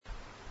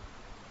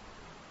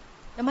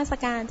มัส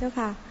การเจ้า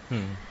ค่ะ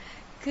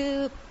คือ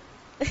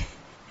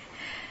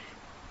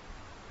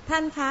ท่า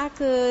นคะ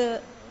คือ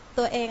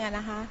ตัวเองอะน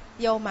ะคะ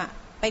โยมอะ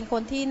เป็นค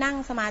นที่นั่ง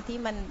สมาธิ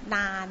มันน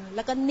านแ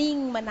ล้วก็นิ่ง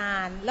มานา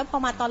นแล้วพอ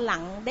มาตอนหลั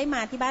งได้ม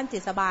าที่บ้านจิ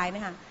ตสบายน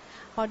ะคะ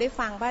พอได้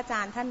ฟังพระอาจ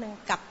ารย์ท่านหนึ่ง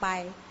กลับไป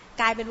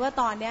กลายเป็นว่า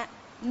ตอนเนี้ย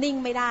นิ่ง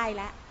ไม่ได้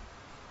แล้ว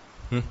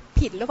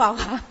ผิดหรือเปล่า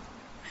คะ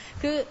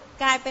คือ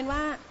กลายเป็นว่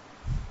า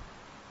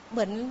เห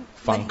มือน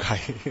ฟังใคร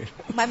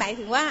หมาย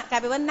ถึงว่ากลา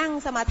ยเป็นว่านั่ง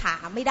สมาธิ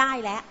ไม่ได้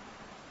แล้ว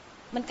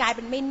มันกลายเ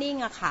ป็นไม่นิ่ง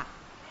อะค่ะ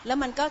แล้ว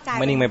มันก็กลาย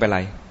ไม่นิ่งไม่เป็นไร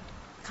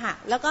ค่ะ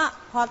แล้วก็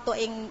พอตัว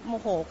เองโม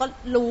โหก็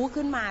รู้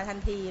ขึ้นมาทัน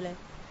ทีเลย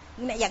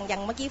เนี่ยอย่า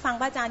งเมื่อกี้ฟัง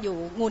พระอาจารย์อยู่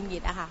งุนหงิ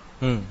ดอะค่ะ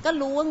ก็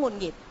รู้ว่างุน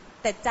หงิด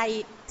แต่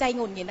ใจ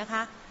งุนหงิดนะค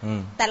ะ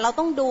แต่เรา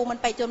ต้องดูมัน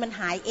ไปจนมัน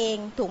หายเอง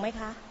ถูกไหม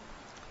คะ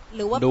ห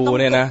รือว่าดู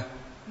เนี่ยนะ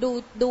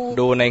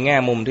ดูในแง่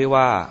มุมที่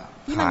ว่า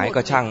หาย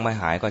ก็ช่างไม่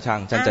หายก็ช่าง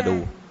ฉันจะดู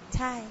ใ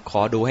ช่ข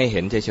อดูให้เ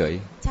ห็นเฉย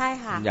ๆใช่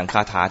ค่ะอย่างค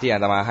าถาที่อา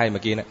ตมาให้เมื่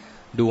อกี้นะ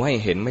ดูให้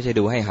เห็นไม่ใช่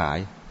ดูให้หาย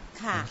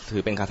ค่ะถื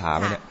อเป็นคาถาไ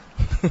หมเนี่ย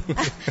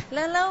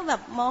แล้วแบ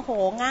บโมโห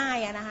ง่าย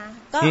อะนะคะ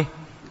ก็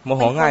โมโ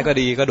หง่ายก็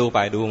ดีก็ดูไป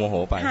ดูโมโห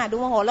ไปดู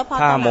โมโหแล้วพอ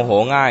ถ้าโมโห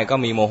ง่ายก็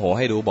มีโมโหใ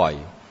ห้ดูบ่อย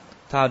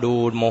ถ้าดู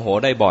โมโห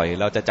ได้บ่อย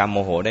เราจะจำโม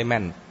โหได้แ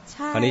ม่น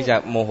คราวนี้จะ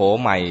โมโห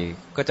ใหม่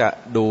ก็จะ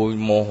ดู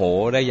โมโห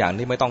ได้อย่าง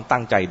ที่ไม่ต้องตั้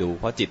งใจดู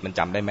เพราะจิตมันจ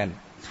ำได้แม่น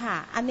ค่ะ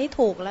อันนี้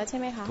ถูกแล้วใช่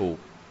ไหมคะถูก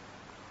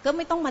ก็ไ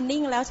ม่ต้องมา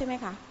นิ่งแล้วใช่ไหม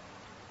คะ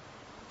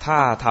ถ้า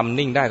ทำ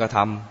นิ่งได้ก็ท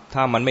ำถ้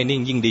ามันไม่นิ่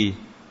งยิ่งดี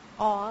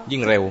ยิ่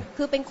งเร็ว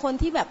คือเป็นคน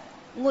ที่แบบ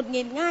หงุดห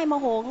งิดง่ายโม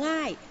โหง่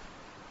าย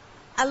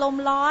อารม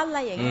ณ์ร้อนอะไ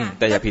รอย่างเงี้ย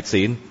แต่อย่าผิด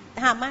ศีล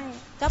ไม่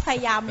ก็พย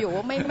ายามอยู่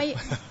ว่าไ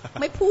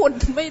ม่พูด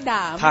ไม่ด่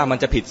าถ้ามัน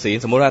จะผิดศีล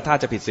สมมุติว่าถ้า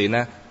จะผิดศีลน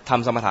ะท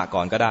ำสมถะก่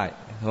อนก็ได้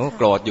โ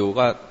กรธอยู่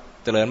ก็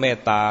เจริญเมต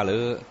ตาหรื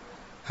อ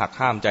หัก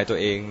ห้ามใจตัว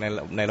เอง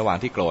ในระหว่าง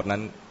ที่โกรธนั้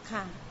น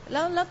ค่ะ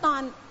แล้วตอ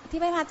นที่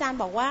พระอาจารย์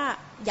บอกว่า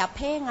อย่าเ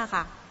พ่งอะ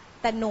ค่ะ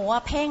แต่หนู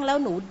เพ่งแล้ว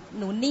ห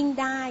นูนิ่ง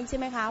ได้ใช่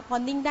ไหมคะพอ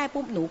นิ่งได้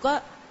ปุ๊บหนูก็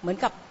เหมือน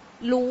กับ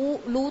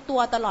รู้ตัว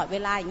ตลอดเว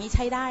ลาอย่างนี้ใ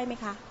ช้ได้ไหม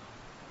คะ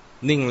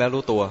นิ่งแล้ว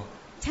รู้ตัว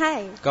ใช่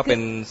ก็เป็น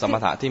สม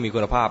ถะที่มีคุ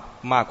ณภาพ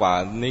มากกว่า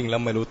นิ่งแล้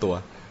วไม่รู้ตัว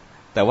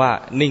แต่ว่า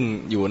นิ่ง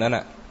อยู่นั่น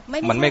น่ะ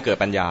มันไม่เกิด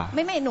ปัญญาไ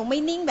ม่หนูไม่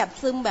นิ่งแบบ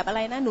ซึมแบบอะไร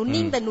นะหนู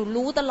นิ่งแต่หนู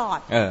รู้ตลอด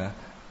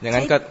อย่าง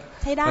นั้นก็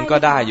มันก็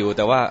ได้อยู่แ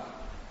ต่ว่า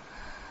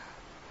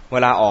เว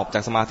ลาออกจา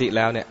กสมาธิแ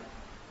ล้วเนี่ย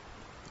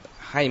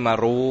ให้มา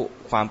รู้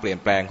ความเปลี่ยน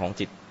แปลงของ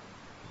จิต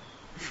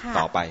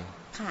ต่อไป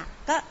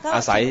ก็อ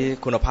าศัย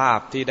คุณภาพ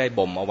ที่ได้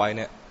บ่มเอาไว้เ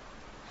นี่ย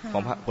ขอ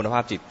งคุณภา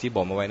พจิตที่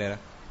บ่มเอาไว้เนี่ยน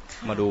ะ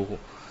มาดู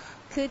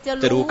คือ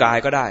จะดูกาย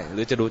ก็ได้ห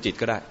รือจะดูจิต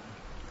ก็ได้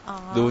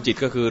ดูจิต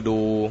ก็คือ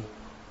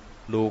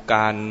ดูก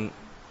าร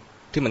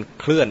ที่มัน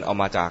เคลื่อนออก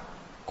มาจาก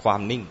ความ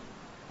นิ่ง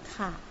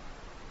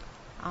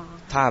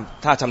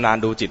ถ้าชำนาญ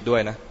ดูจิตด้ว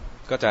ยนะ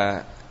ก็จะ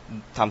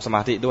ทำสม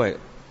าธิด้วย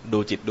ดู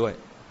จิตด้วย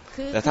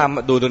แต่ถ้า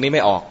ดูตรงนี้ไ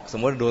ม่ออกสม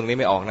มติดูตรงนี้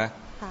ไม่ออกนะ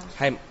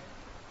ให้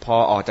พอ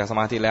ออกจากส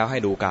มาธิแล้วให้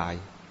ดูกาย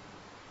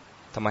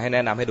ทำไมให้แน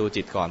ะนำให้ดู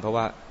จิตก่อนเพราะ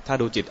ว่าถ้า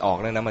ดูจิตออก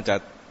แล้วนะมัน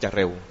จะ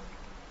เร็ว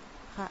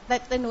ค่ะ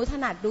แต่หนูถ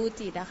นัดดู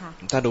จิตอะค่ะ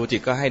ถ้าดูจิ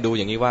ตก็ให้ดู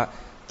อย่างนี้ว่า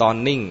ตอน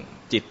นิ่ง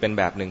จิตเป็น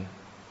แบบหนึ่ง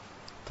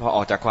พออ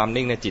อกจากความ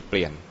นิ่งเนี่ยจิตเป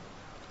ลี่ยน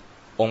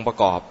องค์ประ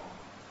กอบ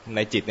ใน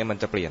จิตเนี่ยมัน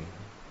จะเปลี่ยน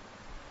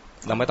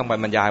เราไม่ต้องไป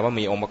บรรยายว่า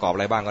มีองค์ประกอบอะ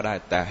ไรบ้างก็ได้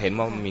แต่เห็น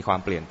ว่ามันมีความ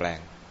เปลี่ยนแปลง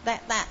แ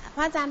ต่พ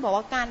ระอาจารย์บอก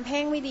ว่าการเ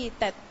พ่งไม่ดี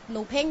แต่ห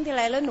นูเพ่งทีไ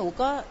รแล้วหนู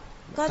ก็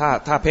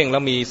ถ้าเพ่งแล้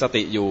วมีส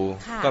ติอยู่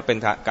ก็เป็น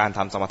การท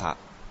ำสมถะ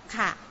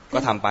ก็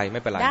ทำไปไ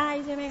ม่เป็นไรได้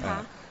ใช่ไหมคะ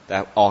แต่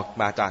ออก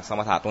มาจากส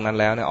มถะตรงนั้น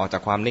แล้วเนี่ยออกจา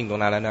กความนิ่งตร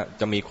งนั้นแล้วเนี่ย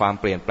จะมีความ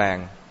เปลี่ยนแปลง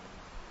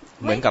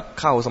เหมือนกับ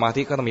เข้าสมา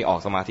ธิก็ต้องมีออก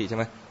สมาธิใช่ไ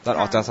หมตอน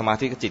ออกจากสมา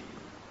ธิก็จิต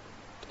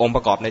องค์ป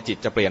ระกอบในจิต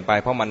จะเปลี่ยนไป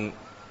เพราะมัน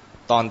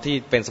ตอนที่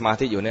เป็นสมา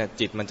ธิอยู่เนี่ย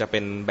จิตมันจะเป็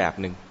นแบบ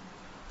หนึ่ง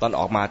ตอน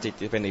ออกมาจิต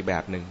จะเป็นอีกแบ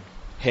บหนึ่ง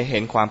เห็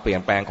นความเปลี่ย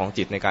นแปลงของ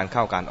จิตในการเ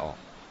ข้าการออก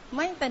ไ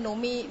ม่แต่หนู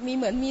มีเ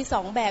หมือนมีส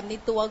องแบบใน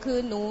ตัวคือ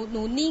ห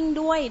นูนิ่ง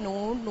ด้วยห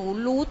นู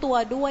รู้ตัว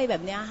ด้วยแบ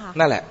บเนี้ยค่ะ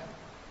นั่นแหละ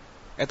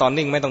ไอ้ตอน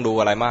นิ่งไม่ต้องดู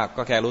อะไรมาก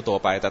ก็แค่รู้ตัว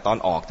ไปแต่ตอน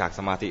ออกจากส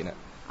มาธิเนี่ย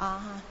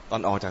ตอ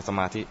นออกจากส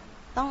มาธิ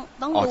ต้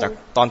องออกจาก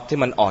ตอนที่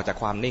มันออกจาก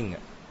ความนิ่งอ่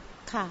ะ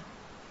ค่ะ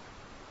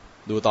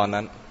ดูตอน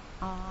นั้น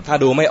ถ้า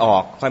ดูไม่ออ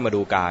กค่อยมา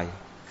ดูกาย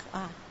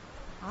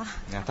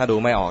นะถ้าดู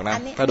ไม่ออกนะ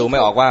ถ้าดูไม่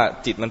ออกว่า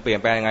จิตมันเปลี่ยน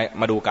แปลงยังไง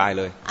มาดูกาย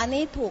เลยอัน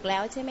นี้ถูกแล้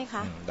วใช่ไหมค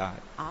ะได้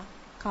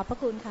ขอบพระ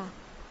คุณค่ะ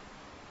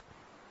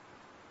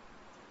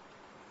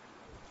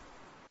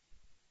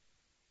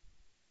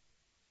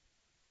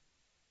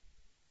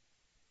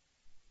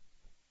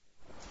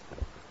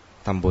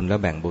ทำบุญแล้ว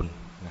แบ่งบุญ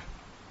นะ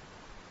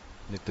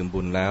นึกถึง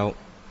บุญแล้ว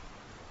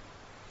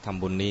ท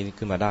ำบุญนี้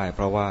ขึ้นมาได้เพ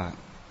ราะว่า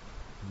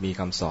มี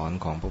คำสอน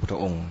ของพระพุทธ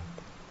องค์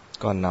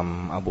ก็น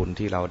ำเอาบุญ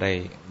ที่เราได้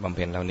บำเ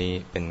พ็ญแล้วนี้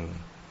เป็น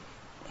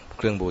เ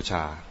ครื่องบูช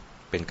า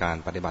เป็นการ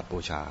ปฏิบัติบู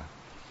ช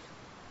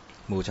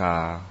า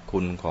คุ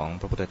ณของ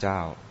พระพุทธเจ้า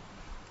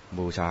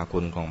บูชาคุ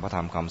ณของพระธ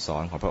รรมคำสอ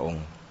นของพระอง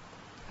ค์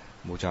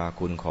บูชา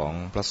คุณของ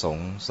พระสง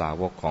ฆ์สา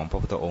วกของพระ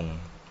พุทธองค์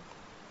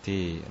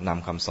ที่น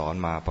ำคำสอน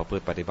มาประพฤ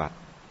ติปฏิบัติ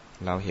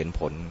แล้วเห็น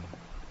ผล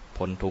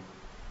พ้นทุกข์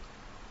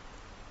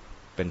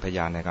เป็นพย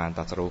านในการต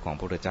รัสรู้ของพ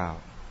ระพุทธเจ้า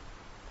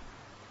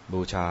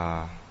บูชา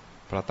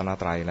พระรัตน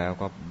ตรัยแล้ว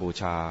ก็บู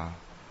ชา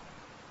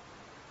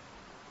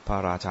พระ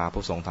ราชา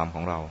ผู้ทรงธรรมข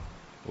องเรา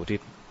อุทิ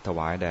ศถว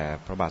ายแด่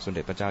พระบาทสมเ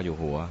ด็จพระเจ้าอยู่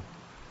หัว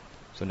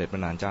สมเด็จพร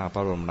ะนางเจ้าพร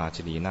ะบรมรา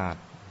ชินีนาถ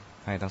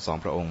ให้ทั้งสอง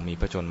พระองค์มี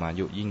พระชนมา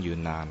ยุยิ่งยืน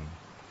นาน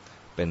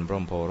เป็น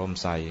ร่มโพร่ม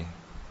ไทร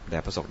แด่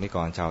ประสบนิก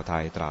รชาวไท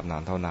ยตราบนา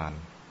นเท่านาน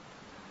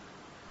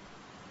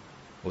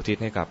อุทิศ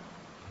ให้กับ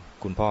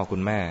คุณพ่อคุ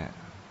ณแม่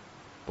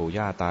ปู่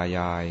ย่าตาย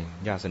าย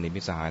ญาติสนิท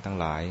มิตรสหายทั้ง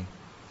หลาย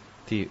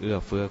ที่เอื้อ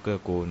เฟื้อเกื้อ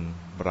กูล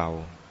เรา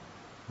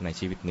ใน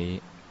ชีวิตนี้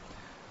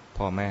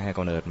พ่อแม่ให้ก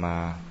ำเนิดมา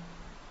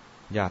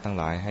ญาติทั้ง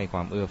หลายให้คว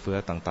ามเอื้อเฟื้อ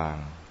ต่าง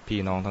ๆพี่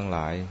น้องทั้งหล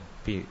าย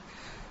พี่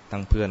ทั้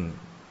งเพื่อน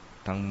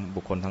ทั้ง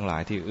บุคคลทั้งหลา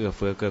ยที่เอื้อเ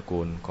ฟื้อเกื้อ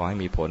กูลขอให้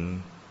มีผล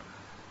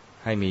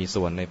ให้มี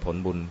ส่วนในผล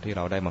บุญที่เ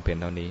ราได้มาเป็น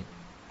เท่านี้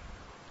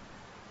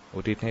อุ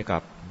ทิศให้กั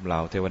บเหล่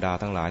าเทวดา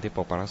ทั้งหลายที่ป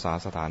กปักรักษา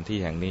สถานที่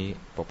แห่งนี้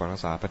ปกปักรั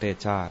กษาประเทศ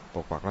ชาติป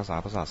กปักรักษา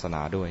ศาสน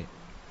าด้วย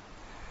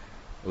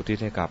อุทิศ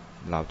ให้กับ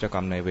เหล่าเจ้ากร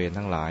รมนายเวร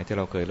ทั้งหลายที่เ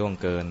ราเคยล่วง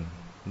เกิน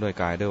ด้วย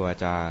กายด้วยวา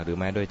จาหรือ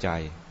แม้ด้วยใจ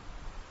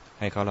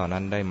ให้เขาเหล่า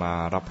นั้นได้มา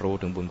รับรู้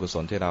ถึงบุญกุศ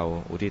ลที่เรา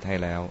อุทิศให้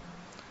แล้ว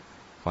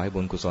ขอให้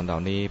บุญกุศลเหล่า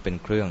นี้เป็น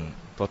เครื่อง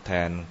ทดแท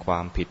นควา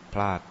มผิดพ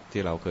ลาด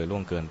ที่เราเคยล่ว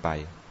งเกินไป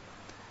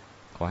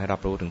ขอให้รั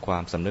บรู้ถึงควา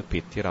มสำนึกผิ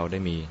ดที่เราได้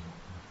มี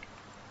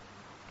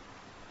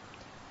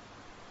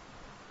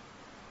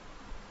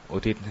อุ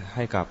ทิศใ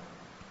ห้กับ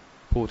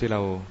ผู้ที่เร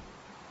า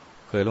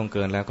เคยล่วงเ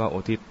กินแล้วก็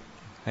อุทิศ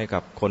ให้กั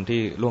บคน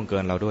ที่ล่วงเกิ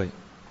นเราด้วย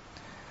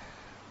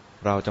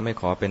เราจะไม่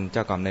ขอเป็นเจ้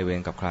ากรรมนายเว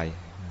รกับใคร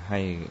ให้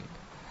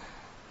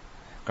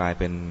กลาย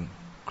เป็น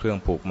เครื่อง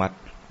ผูกมัด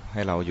ใ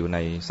ห้เราอยู่ใน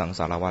สังส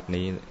ารวัฏ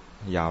นี้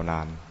ยาวนา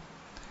น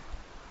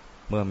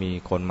เมื่อมี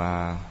คนมา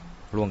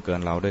ล่วงเกิ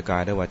นเราด้วยกา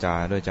ยด้วยวาจา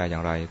ด้วยใจอย่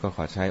างไรก็ข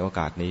อใช้โอก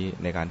าสนี้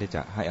ในการที่จ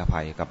ะให้อ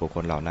ภัยกับบุคค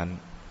ลเหล่านั้น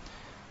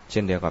เ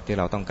ช่นเดียวกับที่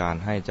เราต้องการ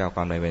ให้เจ้าก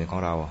รรมนายเวรขอ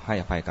งเราให้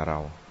อภัยกับเรา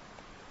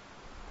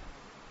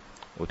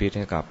อุทิศใ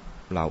ห้กับ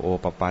เหล่าโอ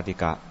ปปาติ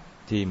กะ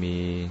ที่มี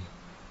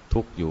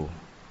ทุกข์อยู่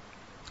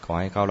ขอ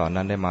ให้เขาเหล่า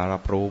นั้นได้มารั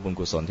บรู้บุญ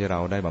กุศลที่เรา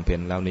ได้บำเพ็ญ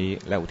แล้วนี้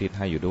และอุทิศใ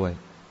ห้อยู่ด้วย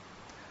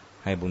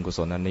ให้บุญกุศ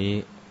ลอันนี้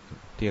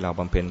ที่เรา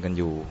บำเพ็ญกัน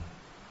อยู่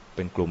เ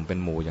ป็นกลุ่มเป็น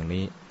หมู่อย่าง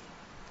นี้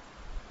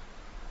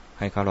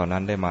ให้เขาเหล่านั้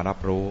นได้มารับ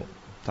รู้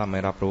ถ้าไม่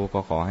รับรู้ก็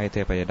ขอให้เท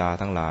พยดา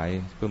ทั้งหลาย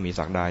เพื่อมี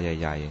ศักดาใ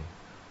หญ่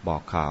ๆบอ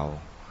กข่าว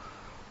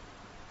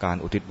การ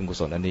อุทิศบุญกุ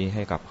ศลอันนี้ใ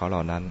ห้กับเขาเหล่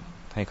านั้น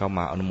ให้เขาม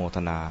าอนุโมท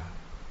นา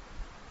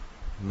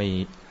ไม่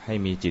ให้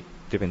มีจิต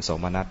ที่เป็นโส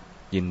มนัส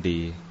ยินดี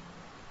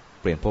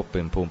เปลี่ยนภพเป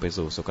ลี่ยนภูมิไป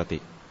สู่สุคติ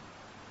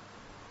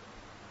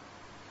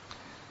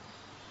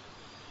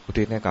อุ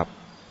ทิศให้กับ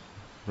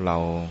เรา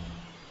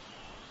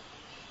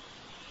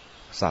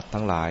สัตว์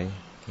ทั้งหลาย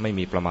ไม่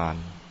มีประมาณ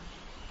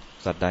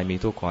สัตว์ใดมี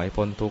ทุกข์ขอให้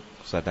พ้นทุกข์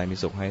สัตว์ใดมี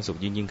สุขให้สุข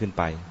ยิ่งขึ้น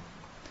ไป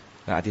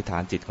และอธิษฐา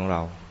นจิตของเร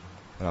า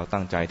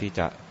ตั้งใจที่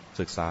จะ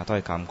ศึกษาถ้อ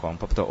ยคำของ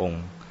พระพุทธอง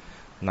ค์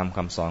นำค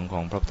ำสอนขอ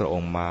งพระพุทธอ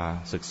งค์มา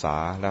ศึกษา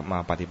และมา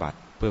ปฏิบัติ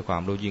เพื่อควา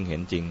มรู้ยิ่งเห็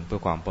นจริงเพื่อ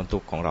ความพ้นทุ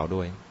กข์ของเรา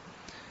ด้วย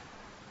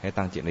ให้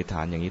ตั้งจิตอธิษฐ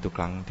านอย่างนี้ทุกค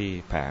รั้งที่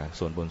แผ่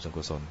ส่วนบุญส่วน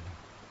กุศล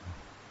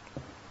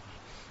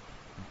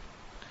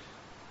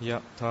ยะ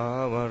ถา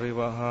วาริ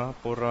วหา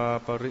ปุรา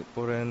ปริ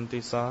ปุเรนติ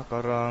สาก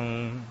รัง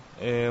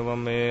เอว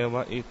เมว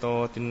ะอิโต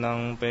ตินัง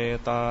เป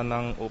ตานั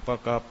งอุป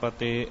กัปป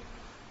ติ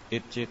อิ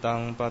จิตัง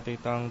ปฏิ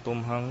ตังตุม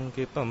หัง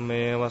คิปะเม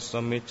วะส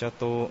มิจจ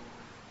ตุ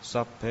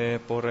สัพเพ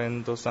ปุเรน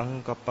ตุสัง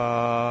กปา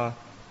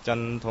จั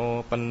นโท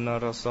ปน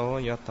รโส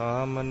ยถา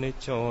มณิ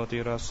โชติ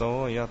รโส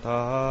ยถ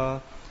า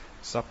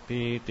สัพ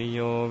พิติโย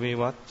วิ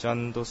วัจจัน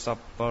ตุสัพ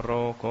พโร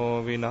โค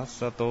วินัส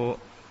สตุ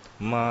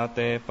มาเต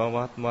ป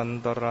วัตวัน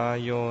ตราย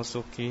โย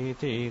สุขี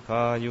ทีค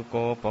ายุโก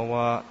ภว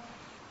ะ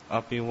อ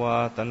ภิวา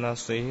ทนา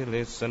สี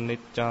ลิสนิ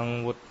จจัง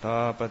วุฒา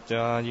ปจ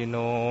ายโน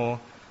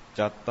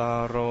จัตตาร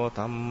โอธ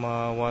รรมา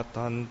วั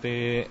ฏันติ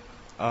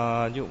อา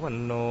ยุวัน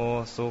โน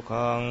สุ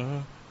ขัง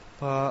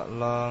ภะ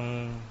ลัง